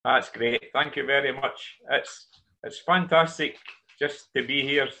That's great. Thank you very much. It's fantastic just to be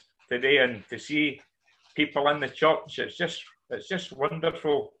here today and to see people in the church. It's just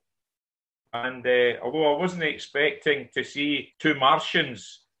wonderful. And although I wasn't expecting to see two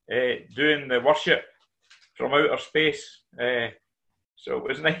Martians doing the worship from outer space, so it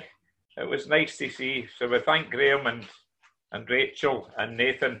was nice. It was nice to see. So we thank Graham and Rachel and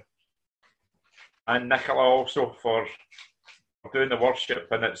Nathan and Nicola also for doing the worship,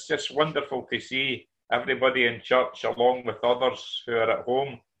 and it's just wonderful to see everybody in church along with others who are at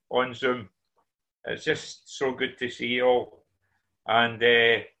home on Zoom. It's just so good to see you all, and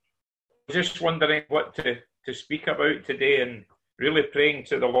just wondering what to speak about today, and really praying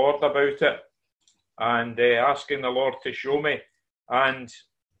to the Lord about it, and asking the Lord to show me. And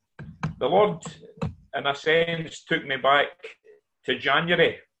the Lord, in a sense, took me back to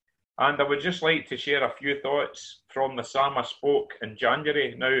January. And I would just like to share a few thoughts from the psalm I spoke in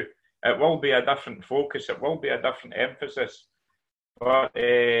January. Now, it will be a different focus, it will be a different emphasis. But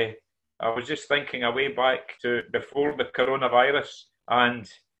I was just thinking a way back to before the coronavirus, and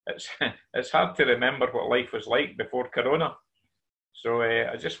it's hard to remember what life was like before Corona. So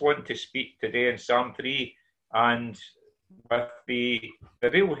I just want to speak today in Psalm 3, and with the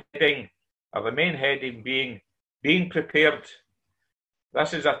real heading, or the main heading being prepared.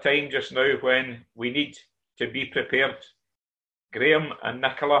 This is a time just now when we need to be prepared. Graham and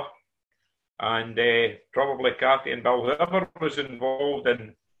Nicola, and probably Kathy and Bill, whoever was involved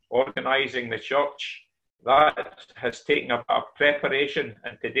in organising the church, that has taken a bit of preparation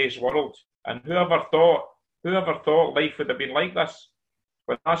in today's world. And whoever thought life would have been like this?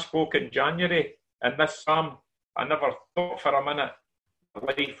 When I spoke in January in this psalm, I never thought for a minute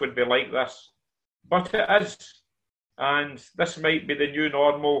life would be like this. But it is. And this might be the new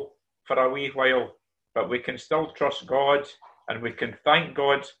normal for a wee while, but we can still trust God, and we can thank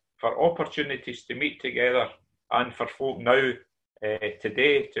God for opportunities to meet together, and for folk now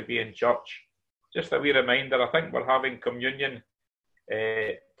today to be in church. Just a wee reminder, I think we're having communion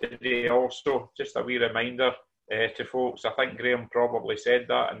today also. Just a wee reminder to folks. I think Graham probably said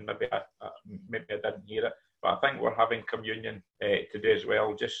that, and maybe I didn't hear it, but I think we're having communion today as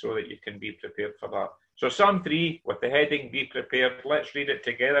well, just so that you can be prepared for that. So Psalm 3 with the heading "Be Prepared." Let's read it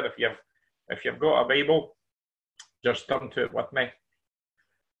together. If you've got a Bible, just turn to it with me.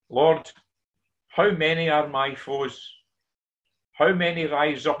 Lord, how many are my foes? How many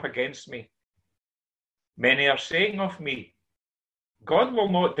rise up against me? Many are saying of me, God will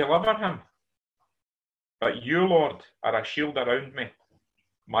not deliver him. But you, Lord, are a shield around me,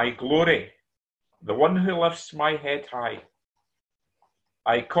 my glory, the one who lifts my head high.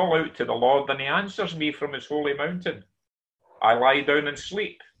 I call out to the Lord, and he answers me from his holy mountain. I lie down and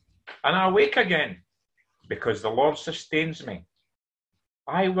sleep, and I wake again, because the Lord sustains me.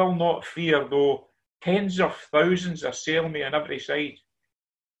 I will not fear, though tens of thousands assail me on every side.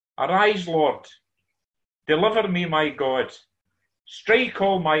 Arise, Lord, deliver me, my God. Strike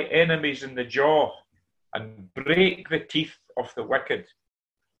all my enemies in the jaw, and break the teeth of the wicked.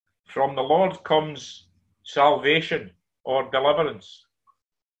 From the Lord comes salvation or deliverance.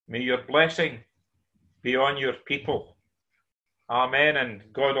 May your blessing be on your people. Amen.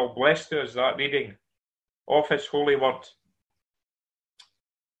 And God will bless to us that reading of his holy word.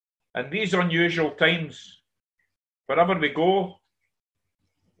 In these unusual times, wherever we go,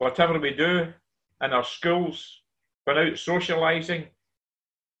 whatever we do in our schools, when out socialising,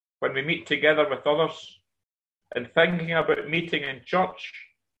 when we meet together with others, and thinking about meeting in church,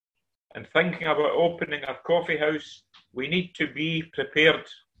 and thinking about opening our coffee house, we need to be prepared.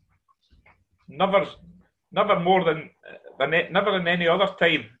 Never in any other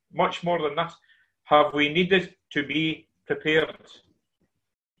time, much more than this, have we needed to be prepared.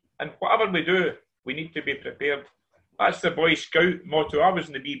 And whatever we do, we need to be prepared. That's the Boy Scout motto. I was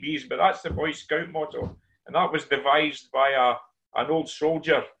in the BBs, but that's the Boy Scout motto. And that was devised by an old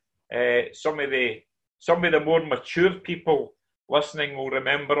soldier. Some of the more mature people listening will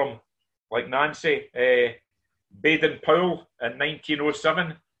remember him, like Nancy. Baden-Powell in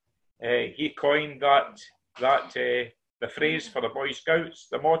 1907. He coined the phrase for the Boy Scouts,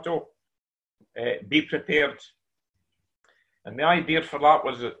 the motto, be prepared. And the idea for that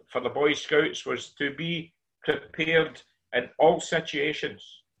was that for the Boy Scouts was to be prepared in all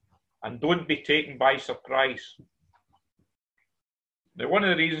situations and don't be taken by surprise. Now, one of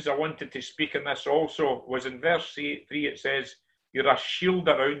the reasons I wanted to speak in this also was in verse 3, it says, "You're a shield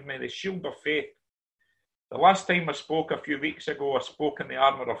around me," the shield of faith. The last time I spoke a few weeks ago, I spoke in the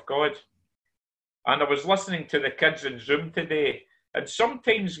armour of God. And I was listening to the kids in Zoom today, and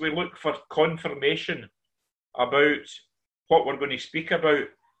sometimes we look for confirmation about what we're going to speak about.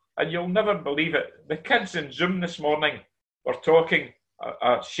 And you'll never believe it. The kids in Zoom this morning were talking,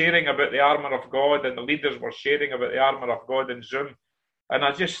 sharing about the armour of God, and the leaders were sharing about the armour of God in Zoom. And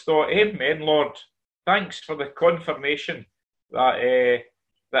I just thought, amen, Lord. Thanks for the confirmation that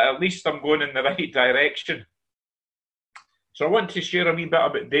at least I'm going in the right direction. So I want to share a wee bit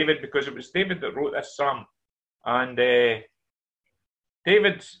about David, because it was David that wrote this psalm. And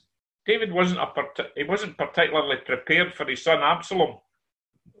David wasn't particularly prepared for his son Absalom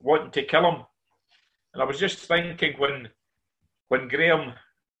wanting to kill him. And I was just thinking when Graham,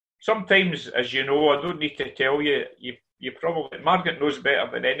 sometimes, as you know, I don't need to tell you, you probably, Margaret knows better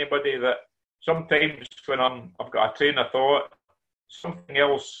than anybody, that sometimes when I've got a train of thought, something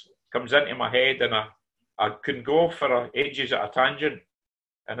else comes into my head, and I can go for ages at a tangent.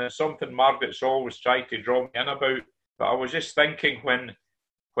 And it's something Margaret's always tried to draw me in about. But I was just thinking when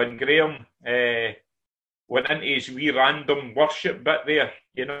Graham went into his wee random worship bit there,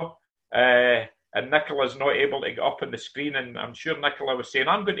 you know, and Nicola's not able to get up on the screen, and I'm sure Nicola was saying,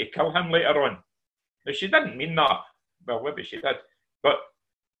 I'm going to kill him later on. Now, she didn't mean that. Well, maybe she did.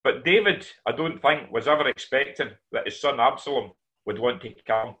 But David, I don't think, was ever expecting that his son Absalom would want to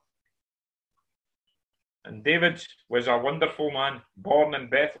kill him. And David was a wonderful man, born in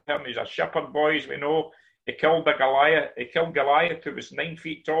Bethlehem. He's a shepherd boy, as we know. He killed Goliath, who was 9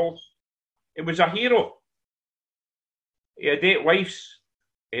 feet tall. He was a hero. He had 8 wives.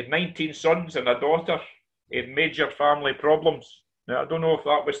 He had 19 sons and a daughter. He had major family problems. Now, I don't know if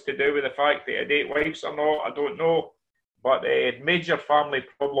that was to do with the fact that he had 8 wives or not. I don't know. But he had major family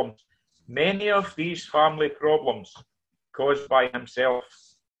problems. Many of these family problems caused by himself.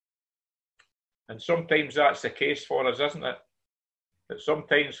 And sometimes that's the case for us, isn't it? That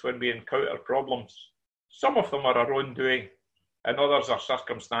sometimes when we encounter problems, some of them are our own doing, and others are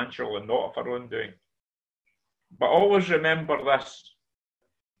circumstantial and not of our own doing. But always remember this,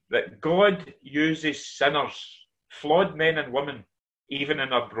 that God uses sinners, flawed men and women, even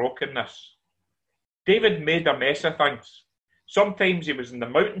in our brokenness. David made a mess of things. Sometimes he was in the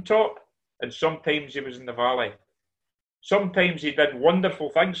mountaintop, and sometimes he was in the valley. Sometimes he did wonderful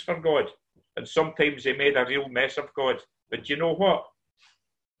things for God, and sometimes he made a real mess of God. But you know what?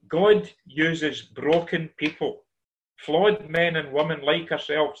 God uses broken people, flawed men and women like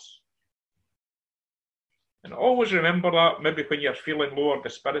ourselves. And always remember that, maybe when you're feeling low or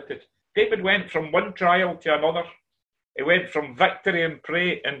dispirited. David went from one trial to another. He went from victory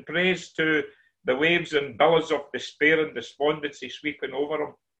and praise to the waves and billows of despair and despondency sweeping over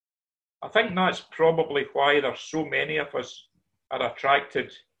him. I think that's probably why there's so many of us are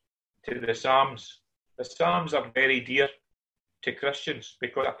attracted to the Psalms. The Psalms are very dear to Christians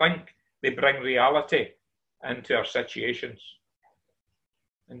because I think they bring reality into our situations.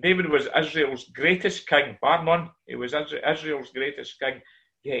 And David was Israel's greatest king, bar none. He was Israel's greatest king.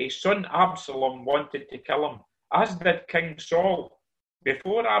 Yet his son Absalom wanted to kill him, as did King Saul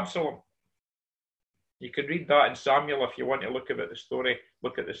before Absalom. You can read that in Samuel if you want to look at the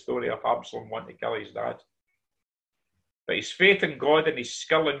story of Absalom wanting to kill his dad. But his faith in God and his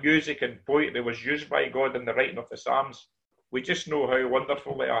skill in music and poetry was used by God in the writing of the Psalms. We just know how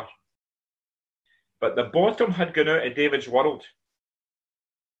wonderful they are. But the bottom had gone out of David's world.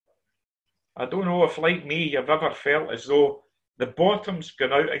 I don't know if, like me, you've ever felt as though the bottom's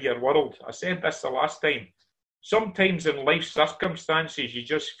gone out of your world. I said this the last time. Sometimes in life circumstances, you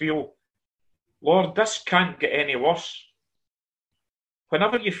just feel, Lord, this can't get any worse.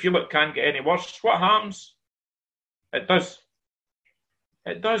 Whenever you feel it can't get any worse, what happens? It does.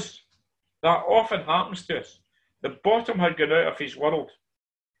 It does. That often happens to us. The bottom had gone out of his world.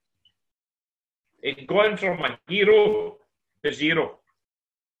 He'd gone from a hero to zero.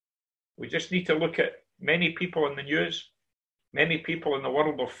 We just need to look at many people in the news, many people in the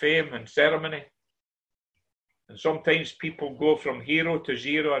world of fame and ceremony. And sometimes people go from hero to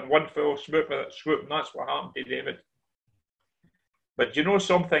zero in one fell swoop, and that's what happened to David. But you know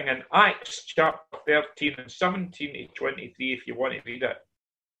something? In Acts chapter 13 and 17 to 23, if you want to read it,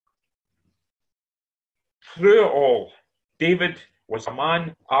 through it all, David was a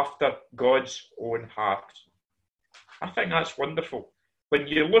man after God's own heart. I think that's wonderful. When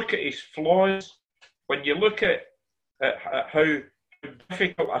you look at his flaws, when you look at how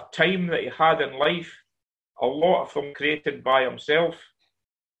difficult a time that he had in life, a lot of them created by himself,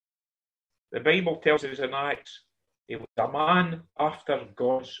 the Bible tells us in Acts, he was a man after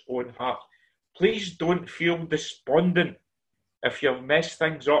God's own heart. Please don't feel despondent if you've messed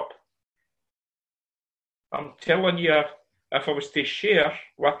things up. I'm telling you, if I was to share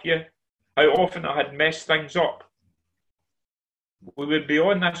with you how often I had messed things up, we would be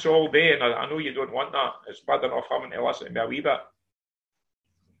on this all day, and I know you don't want that. It's bad enough having to listen to me a wee bit.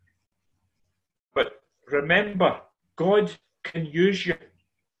 remember, God can use you.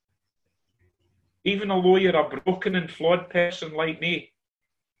 Even though you're a broken and flawed person like me,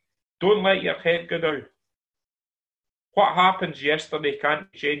 don't let your head go down. What happens yesterday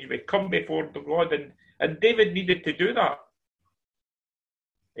can't change. We come before the God, and David needed to do that.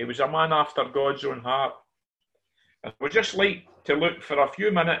 He was a man after God's own heart. And we'd just like to look for a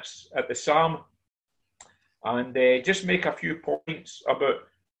few minutes at the Psalm and just make a few points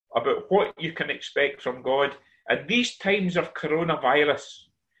about what you can expect from God. In these times of coronavirus,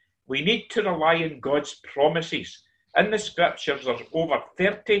 we need to rely on God's promises. In the scriptures, there's over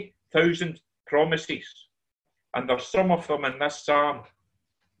 30,000 promises. And there's some of them in this psalm.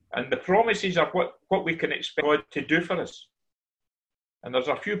 And the promises are what we can expect God to do for us. And there's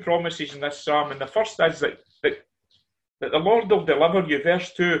a few promises in this psalm. And the first is that the Lord will deliver you.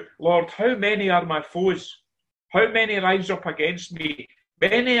 Verse 2, Lord, how many are my foes? How many rise up against me?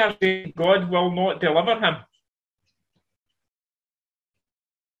 Many are saying God will not deliver him.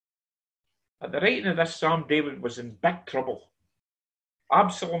 At the writing of this psalm, David was in big trouble.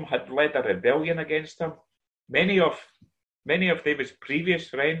 Absalom had led a rebellion against him. Many of David's previous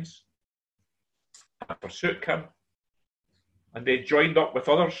friends had forsook him, and they joined up with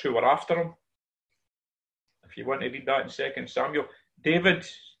others who were after him. If you want to read that in 2 Samuel,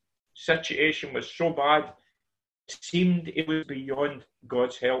 David's situation was so bad, it seemed it was beyond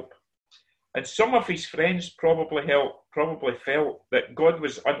God's help. And some of his friends probably felt that God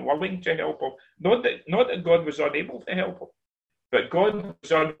was unwilling to help him. Not that God was unable to help him, but God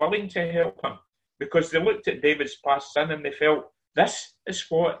was unwilling to help him, because they looked at David's past sin and they felt, this is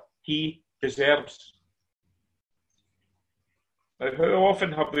what he deserves. Now, how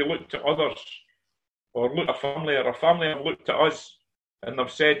often have we looked at others, or looked at a family have looked at us, and they've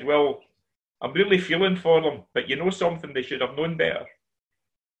said, well, I'm really feeling for them, but you know something, they should have known better.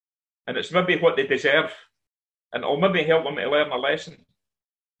 And it's maybe what they deserve, and it'll maybe help them to learn a lesson.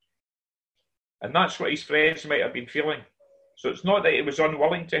 And that's what his friends might have been feeling. So it's not that he was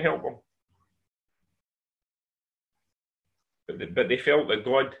unwilling to help them, but they felt that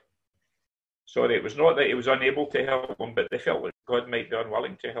it was not that he was unable to help them, but they felt that God might be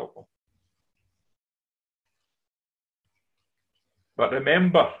unwilling to help them. But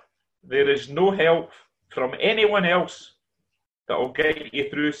remember, there is no help from anyone else that will get you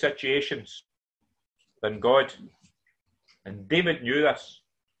through situations than God. And David knew this.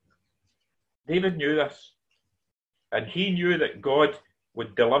 David knew this. And he knew that God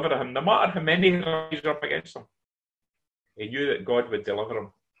would deliver him, no matter how many rise up against him. He knew that God would deliver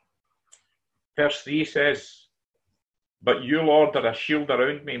him. Verse 3 says, but you, Lord, are a shield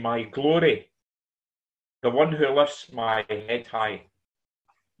around me, my glory, the one who lifts my head high.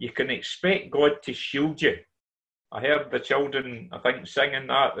 You can expect God to shield you. I heard the children, I think, singing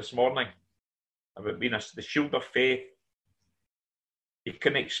that this morning about being the shield of faith. You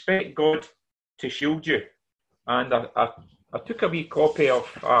can expect God to shield you. And I took a wee copy of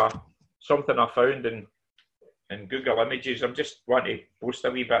something I found in Google Images. I'm just wanting to post a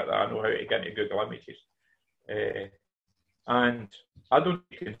wee bit that I know how to get into Google Images. And I don't know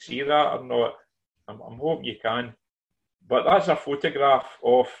if you can see that or not. I'm hoping you can. But that's a photograph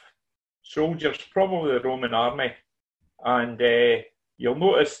of soldiers, probably the Roman army. And you'll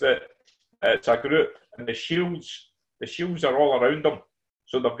notice that it's a group, and the shields are all around them.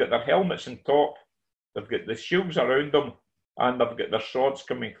 So they've got their helmets on top, they've got the shields around them, and they've got their swords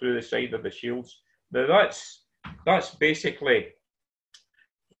coming through the side of the shields. Now that's basically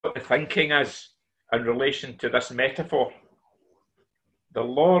what the thinking is in relation to this metaphor. The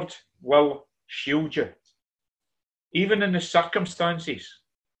Lord will shield you. Even in the circumstances,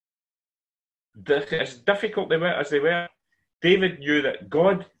 as difficult as they were, David knew that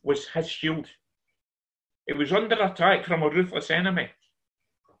God was his shield. He was under attack from a ruthless enemy,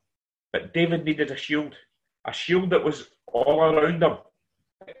 but David needed a shield that was all around him.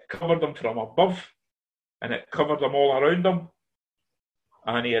 It covered him from above, and it covered him all around him,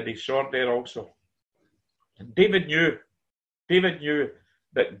 and he had his sword there also. And David knew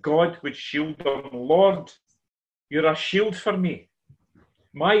that God would shield him. Lord, you're a shield for me.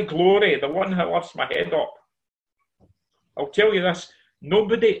 My glory, the one who lifts my head up. I'll tell you this,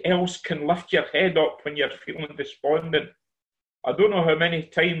 nobody else can lift your head up when you're feeling despondent. I don't know how many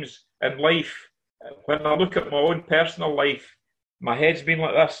times in life, when I look at my own personal life, my head's been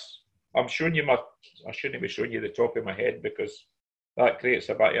like this. I shouldn't be showing you the top of my head, because that creates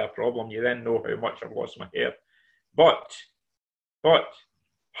a bit of a problem. You then know how much I've lost my hair. But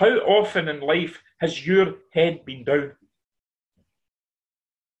how often in life has your head been down?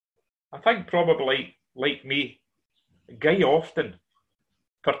 I think probably like me, Guy often.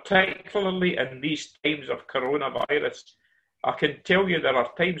 particularly in these times of coronavirus. I can tell you there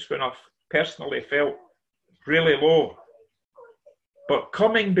are times when I've personally felt really low. But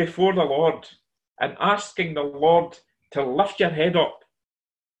coming before the Lord and asking the Lord to lift your head up.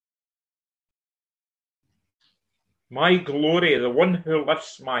 My glory, the one who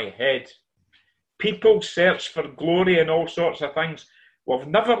lifts my head. People search for glory in all sorts of things. We've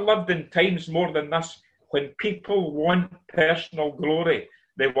never lived in times more than this when people want personal glory.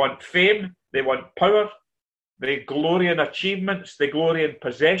 They want fame, they want power, they glory in achievements, they glory in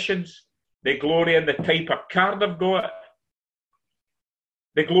possessions, they glory in the type of car they've got,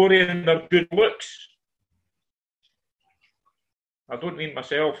 they glory in their good looks. I don't mean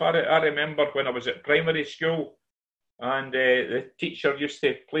myself. I remember when I was at primary school and the teacher used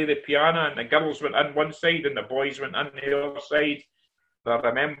to play the piano and the girls went in one side and the boys went in the other side. I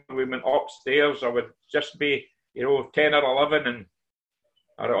remember we went upstairs. I would just be, 10 or 11, and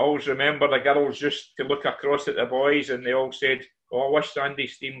I always remember the girls used to look across at the boys and they all said, "Oh, I wish Andy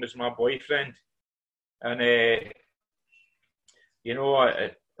Steen was my boyfriend." And,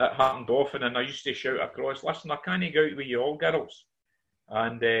 that happened often, and I used to shout across, "Listen, I can't go out with you all girls."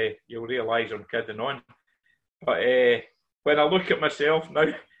 And you'll realise I'm kidding on. But when I look at myself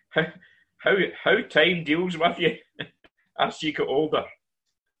now, how time deals with you as you get older.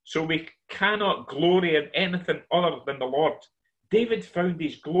 So we cannot glory in anything other than the Lord. David found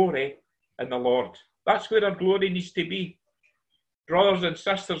his glory in the Lord. That's where our glory needs to be. Brothers and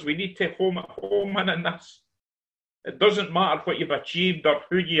sisters, we need to home in this. It doesn't matter what you've achieved or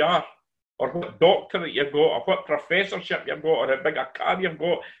who you are, or what doctorate you've got, or what professorship you've got, or how big a car you've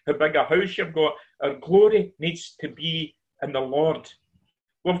got, how big a house you've got. Our glory needs to be in the Lord.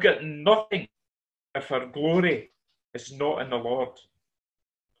 We've got nothing if our glory is not in the Lord.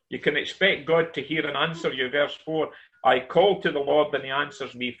 You can expect God to hear and answer you. Verse 4, I called to the Lord and he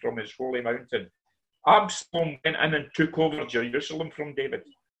answers me from his holy mountain. Absalom went in and took over Jerusalem from David.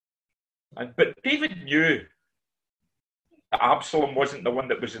 But David knew that Absalom wasn't the one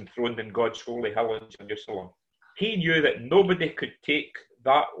that was enthroned in God's holy hill in Jerusalem. He knew that nobody could take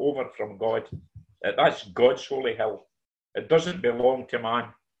that over from God. That's God's holy hill. It doesn't belong to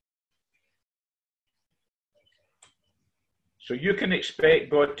man. So you can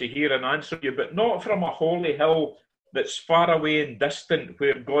expect God to hear and answer you, but not from a holy hill that's far away and distant,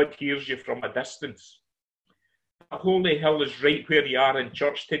 where God hears you from a distance. A holy hill is right where you are in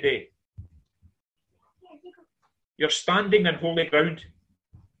church today. You're standing in holy ground.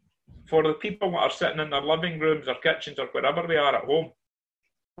 For the people that are sitting in their living rooms or kitchens or wherever they are at home,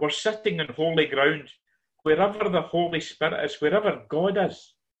 we're sitting in holy ground. Wherever the Holy Spirit is, wherever God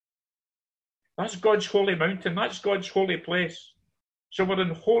is, that's God's holy mountain. That's God's holy place. So we're in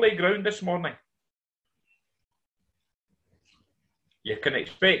holy ground this morning. You can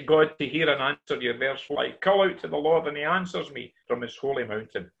expect God to hear and answer you. Verse 4, I call out to the Lord and he answers me from his holy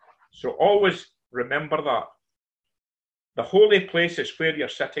mountain. So always remember that. The holy place is where you're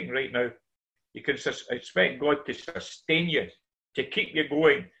sitting right now. You can expect God to sustain you, to keep you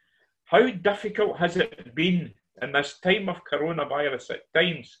going. How difficult has it been in this time of coronavirus at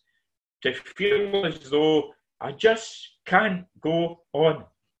times to feel as though I just can't go on?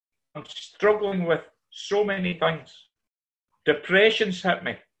 I'm struggling with so many things. Depression's hit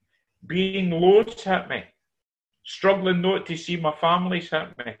me. Being low's hit me. Struggling not to see my family's hit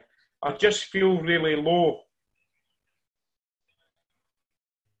me. I just feel really low.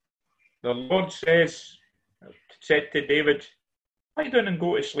 The Lord said to David, lie down and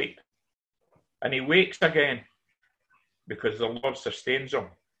go to sleep. And he wakes again because the Lord sustains him.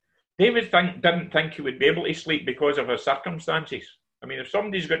 David didn't think he would be able to sleep because of his circumstances. I mean, if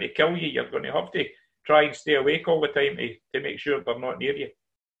somebody's going to kill you, you're going to have to try and stay awake all the time to make sure they're not near you.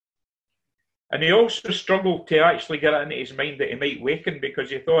 And he also struggled to actually get it into his mind that he might waken, because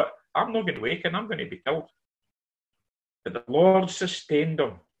he thought, I'm not going to waken, I'm going to be killed. But the Lord sustained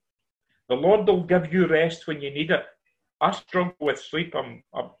him. The Lord will give you rest when you need it. I struggle with sleep. I'm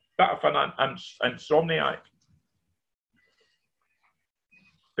a bit of an insomniac.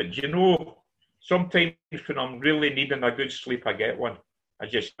 But sometimes when I'm really needing a good sleep, I get one. I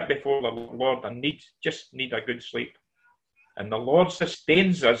just sit before the Lord and just need a good sleep. And the Lord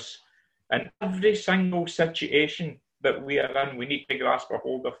sustains us in every single situation that we are in. We need to grasp a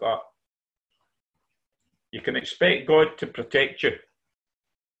hold of that. You can expect God to protect you.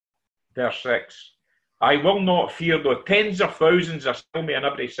 Verse 6, I will not fear, though tens of thousands assail me on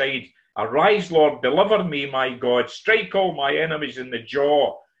every side. Arise, Lord, deliver me, my God. Strike all my enemies in the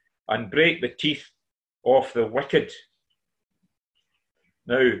jaw and break the teeth of the wicked.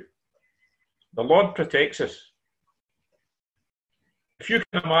 Now, the Lord protects us. if you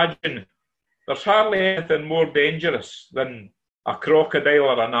can imagine, there's hardly anything more dangerous than a crocodile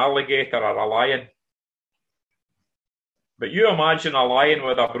or an alligator or a lion. But you imagine a lion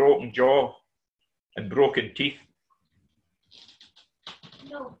with a broken jaw and broken teeth.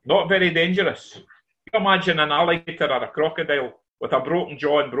 No. Not very dangerous. You imagine an alligator or a crocodile with a broken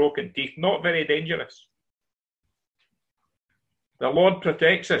jaw and broken teeth. Not very dangerous. The Lord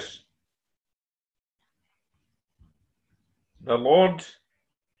protects us. The Lord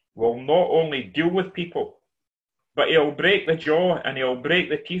will not only deal with people, but He'll break the jaw and He'll break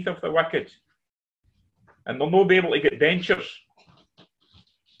the teeth of the wicked. And they'll not be able to get dentures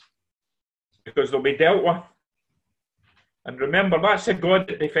because they'll be dealt with. And remember, that's the God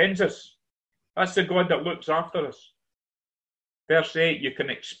that defends us. That's the God that looks after us. Verse 8, you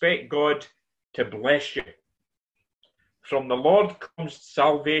can expect God to bless you. From the Lord comes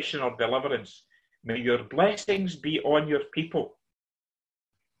salvation or deliverance. May your blessings be on your people,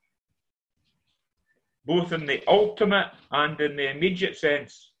 both in the ultimate and in the immediate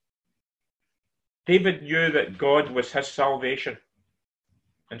sense. David knew that God was his salvation.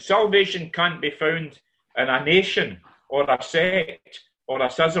 And salvation can't be found in a nation or a sect or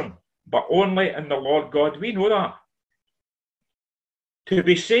a schism, but only in the Lord God. We know that. To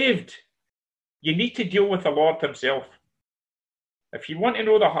be saved, you need to deal with the Lord himself. If you want to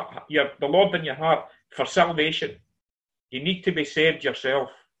know the Lord in your heart for salvation, you need to be saved yourself.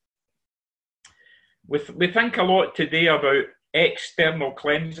 We think a lot today about external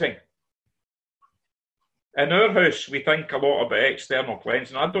cleansing. In our house, we think a lot about external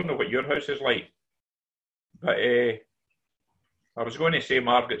cleansing. I don't know what your house is like, but I was going to say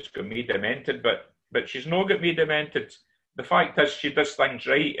Margaret's got me demented, but she's not got me demented. The fact is, she does things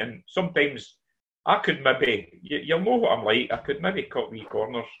right, and sometimes I could maybe, you'll know what I'm like, I could maybe cut wee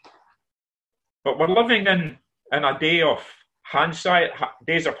corners. But we're living in a day of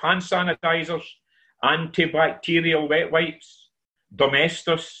days of hand sanitizers, antibacterial wet wipes,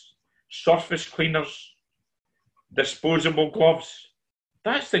 domestos, surface cleaners, disposable gloves.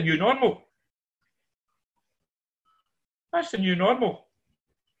 That's the new normal. That's the new normal.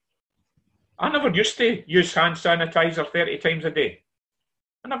 I never used to use hand sanitizer 30 times a day.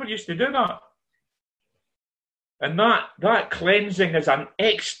 I never used to do that. And that cleansing is an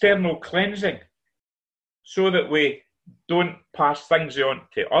external cleansing so that we don't pass things on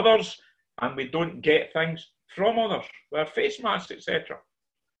to others and we don't get things from others, with our face masks, etc.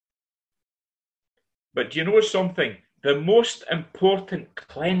 But do you know something? The most important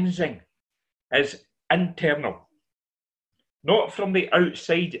cleansing is internal. Not from the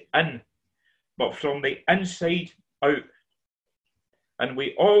outside in, but from the inside out. And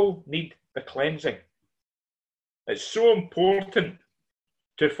we all need the cleansing. It's so important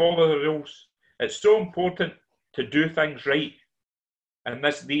to follow the rules. It's so important to do things right in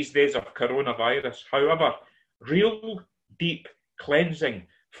these days of coronavirus. However, real deep cleansing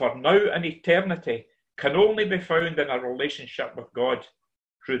for now and eternity can only be found in a relationship with God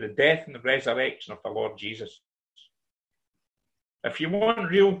through the death and the resurrection of the Lord Jesus. If you want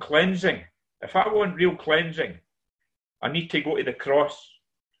real cleansing, if I want real cleansing, I need to go to the cross.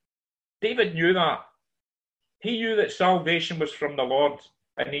 David knew that. He knew that salvation was from the Lord,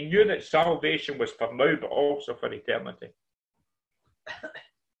 and he knew that salvation was for now, but also for eternity.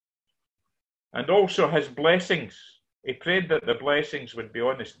 And also his blessings. He prayed that the blessings would be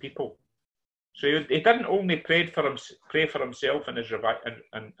on his people. So he didn't only pray for himself and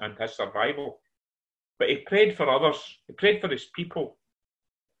his survival, but he prayed for others. He prayed for his people.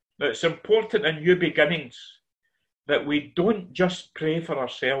 Now it's important in new beginnings that we don't just pray for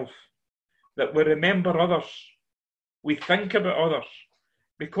ourselves, that we remember others. We think about others.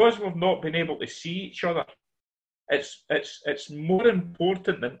 Because we've not been able to see each other, it's more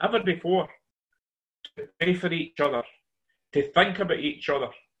important than ever before to pray for each other, to think about each other,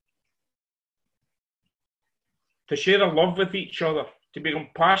 to share a love with each other, to be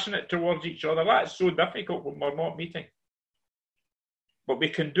compassionate towards each other. That's so difficult when we're not meeting. But we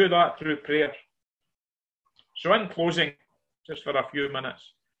can do that through prayer. So in closing, just for a few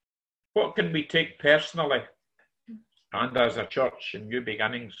minutes, what can we take personally and as a church in new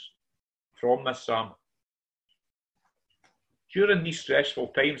beginnings from this psalm? During these stressful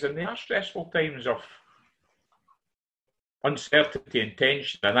times, and they are stressful times of uncertainty and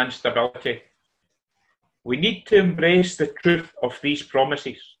tension and instability, we need to embrace the truth of these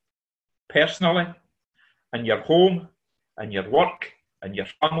promises personally, in your home, in your work, in your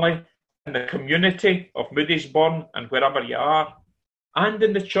family, in the community of Moodiesburn and wherever you are, and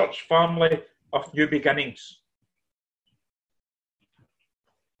in the church family of New Beginnings.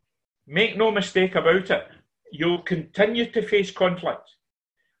 Make no mistake about it. you'll continue to face conflict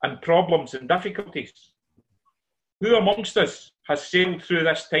and problems and difficulties. Who amongst us has sailed through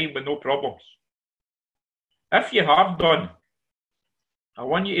this time with no problems? If you have done, I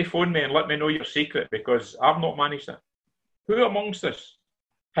want you to phone me and let me know your secret, because I've not managed it. Who amongst us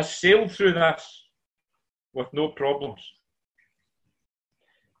has sailed through this with no problems?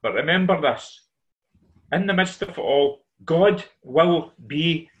 But remember this, in the midst of it all, God will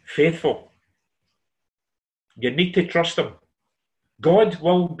be faithful. You need to trust him. God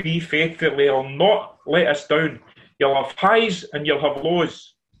will be faithful. He'll not let us down. You'll have highs and you'll have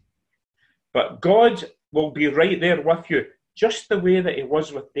lows. But God will be right there with you, just the way that he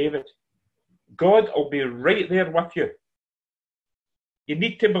was with David. God will be right there with you. You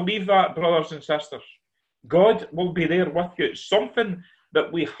need to believe that, brothers and sisters. God will be there with you. It's something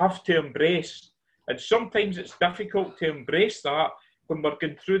that we have to embrace. And sometimes it's difficult to embrace that when we're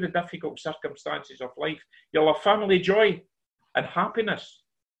going through the difficult circumstances of life. You'll have family joy and happiness,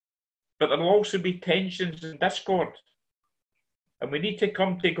 but there'll also be tensions and discord. And we need to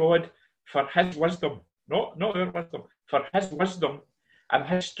come to God for his wisdom, not our wisdom, for his wisdom and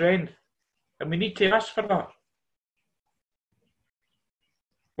his strength. And we need to ask for that.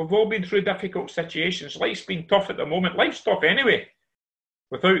 We've all been through difficult situations. Life's been tough at the moment. Life's tough anyway,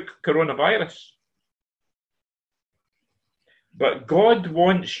 without coronavirus. But God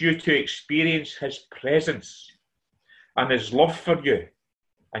wants you to experience his presence and his love for you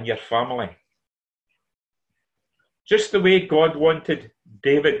and your family. Just the way God wanted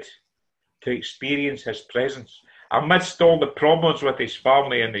David to experience his presence amidst all the problems with his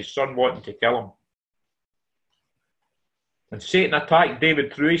family and his son wanting to kill him. And Satan attacked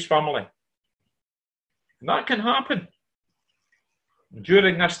David through his family. And that can happen.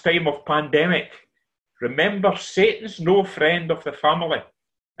 During this time of pandemic, remember, Satan's no friend of the family,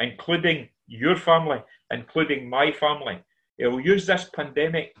 including your family, including my family. He'll use this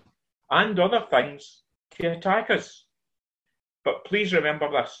pandemic and other things to attack us. But please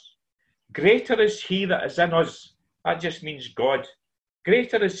remember this. Greater is he that is in us. That just means God.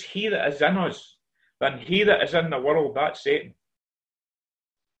 Greater is he that is in us than he that is in the world. That's Satan.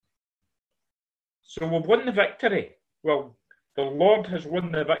 So we've won the victory. Well, the Lord has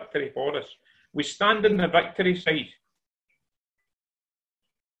won the victory for us. We stand in the victory side.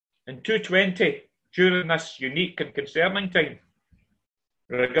 In 220, during this unique and concerning time,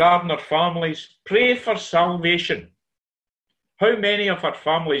 regarding our families, pray for salvation. How many of our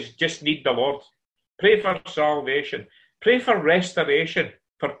families just need the Lord? Pray for salvation. Pray for restoration,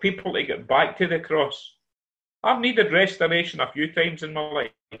 for people to get back to the cross. I've needed restoration a few times in my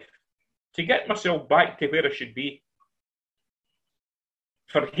life to get myself back to where I should be.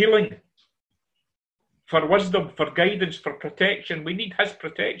 For healing, for wisdom, for guidance, for protection. We need his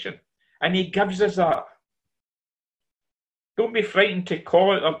protection, and he gives us that. Don't be frightened to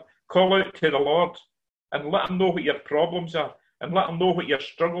call out to the Lord and let him know what your problems are, and let him know what your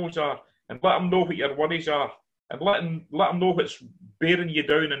struggles are, and let him know what your worries are, and let him know what's bearing you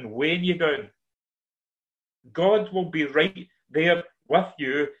down and weighing you down. God will be right there with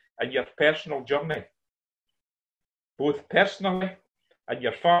you in your personal journey, both personally and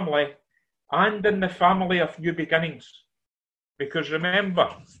your family, and in the family of new beginnings. Because remember,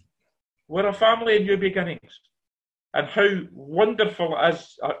 we're a family of new beginnings. And how wonderful it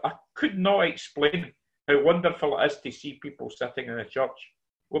is, I could not explain how wonderful it is to see people sitting in a church.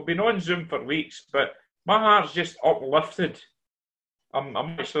 We've been on Zoom for weeks, but my heart's just uplifted. I'm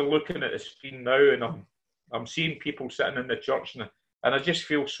actually looking at the screen now, and I'm seeing people sitting in the church, and I just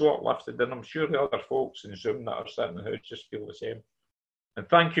feel so uplifted. And I'm sure the other folks in Zoom that are sitting in the house just feel the same. And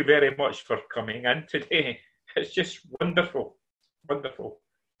thank you very much for coming in today. It's just wonderful, wonderful.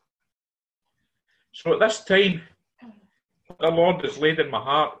 So at this time, the Lord has laid in my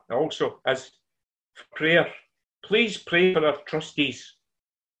heart also as prayer. Please pray for our trustees,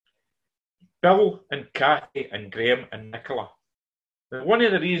 Bill and Kathy and Graham and Nicola. And one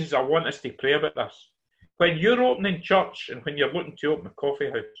of the reasons I want us to pray about this, when you're opening church and when you're looking to open a coffee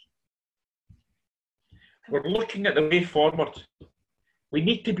house, we're looking at the way forward. We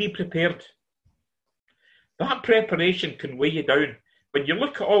need to be prepared. That preparation can weigh you down. When you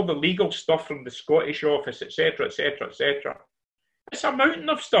look at all the legal stuff from the Scottish office, etc., etc., etc., it's a mountain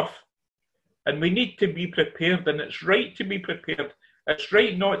of stuff. And we need to be prepared, and it's right to be prepared. It's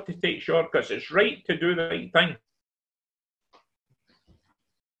right not to take shortcuts. It's right to do the right thing.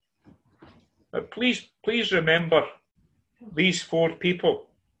 But please remember these four people,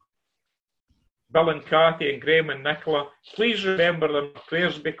 Bill and Kathy and Graham and Nicola. Please remember them in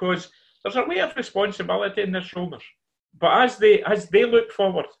prayers, because there's a weight of responsibility in their shoulders. But as they look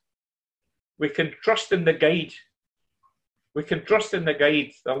forward, We can trust in the guide. We can trust in the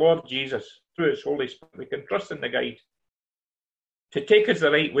guide, the Lord Jesus, through his Holy Spirit. We can trust in the guide to take us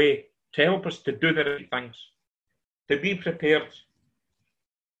the right way, to help us to do the right things, to be prepared,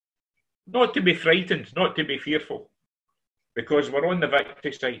 not to be frightened, not to be fearful, because we're on the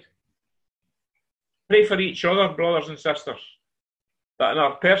victory side. Pray for each other, brothers and sisters, that in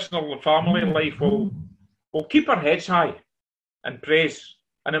our personal and family life we'll keep our heads high and praise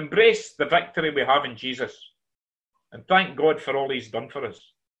and embrace the victory we have in Jesus. And thank God for all he's done for us.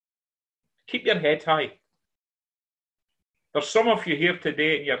 Keep your head high. There's some of you here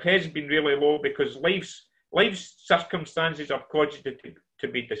today and your head's been really low because life's circumstances have caused you to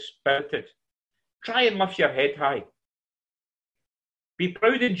be dispirited. Try and lift your head high. Be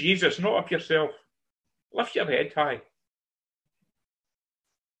proud in Jesus, not of yourself. Lift your head high.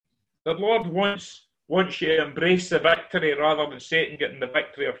 The Lord wants you to embrace the victory rather than Satan getting the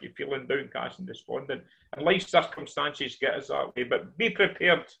victory of you feeling downcast and despondent. And life circumstances get us that way. But be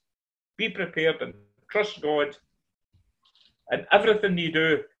prepared. Be prepared and trust God. And everything you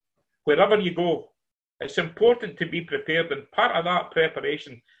do, wherever you go, it's important to be prepared. And part of that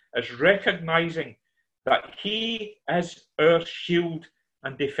preparation is recognizing that he is our shield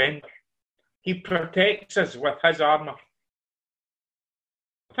and defender. He protects us with his armour.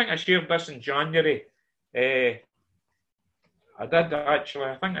 I think I shared this in January. I did actually.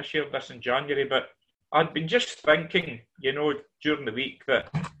 I think I shared this in January, but I'd been just thinking, during the week that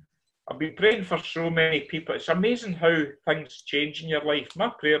I've been praying for so many people. It's amazing how things change in your life. My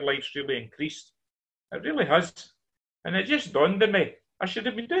prayer life's really increased. It really has. And it just dawned on me, I should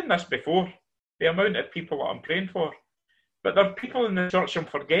have been doing this before, the amount of people that I'm praying for. But there are people in the church I'm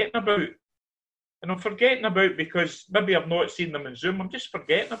forgetting about. And I'm forgetting about because maybe I've not seen them in Zoom. I'm just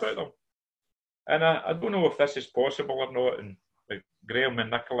forgetting about them. And I don't know if this is possible or not. And like Graham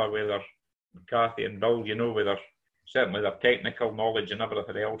and Nicola, whether Kathy and Bill, whether certainly their technical knowledge and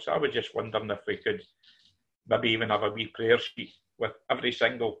everything else. I was just wondering if we could maybe even have a wee prayer sheet with every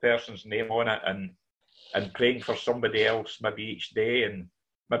single person's name on it and praying for somebody else maybe each day, and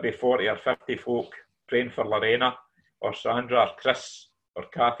maybe 40 or 50 folk praying for Lorena or Sandra or Chris or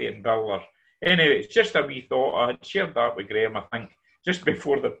Kathy and Bill. Or anyway, it's just a wee thought. I had shared that with Graham, I think, just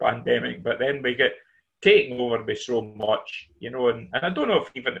before the pandemic, but then we get taken over by so much, and I don't know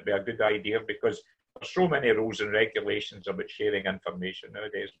if even it'd be a good idea because there's so many rules and regulations about sharing information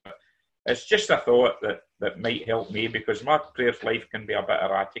nowadays. But it's just a thought that might help me because my prayer life can be a bit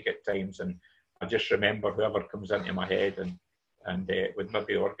erratic at times, and I just remember whoever comes into my head and would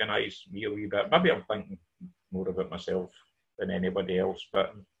maybe organise me a wee bit. Maybe I'm thinking more about myself than anybody else,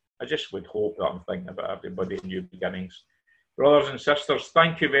 but I just would hope that I'm thinking about everybody in new beginnings. Brothers and sisters,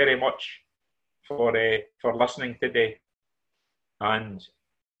 thank you very much for listening today. And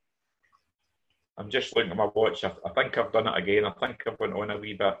I'm just looking at my watch. I think I've done it again. I think I've went on a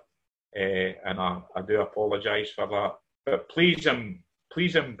wee bit, and I do apologise for that. But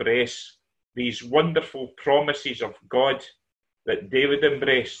please embrace these wonderful promises of God that David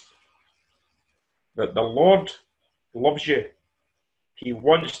embraced. That the Lord loves you. He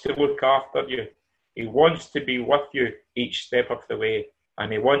wants to look after you. He wants to be with you each step of the way.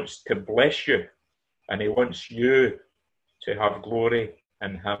 And he wants to bless you. And he wants you to have glory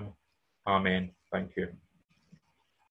in him. Amen. Thank you.